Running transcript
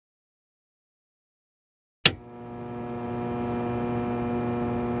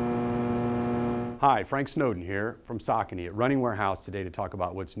Hi, Frank Snowden here from Saucony at Running Warehouse today to talk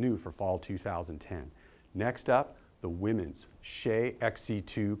about what's new for fall 2010. Next up, the women's Shay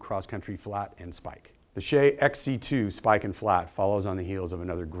XC2 cross-country flat and spike. The Shay XC2 spike and flat follows on the heels of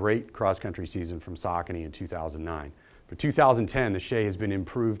another great cross-country season from Saucony in 2009. For 2010, the Shay has been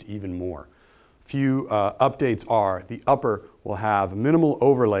improved even more. Few updates are the upper will have minimal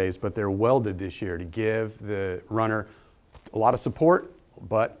overlays, but they're welded this year to give the runner a lot of support,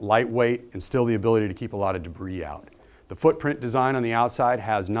 but lightweight and still the ability to keep a lot of debris out. The footprint design on the outside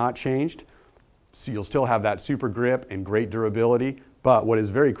has not changed, so you'll still have that super grip and great durability, but what is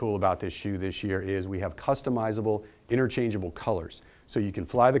very cool about this shoe this year is we have customizable, interchangeable colors. So you can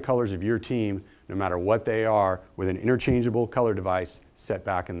fly the colors of your team no matter what they are with an interchangeable color device set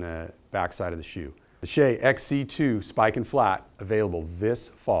back in the backside of the shoe. The Shay XC2 spike and flat available this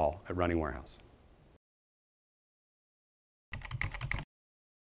fall at Running Warehouse.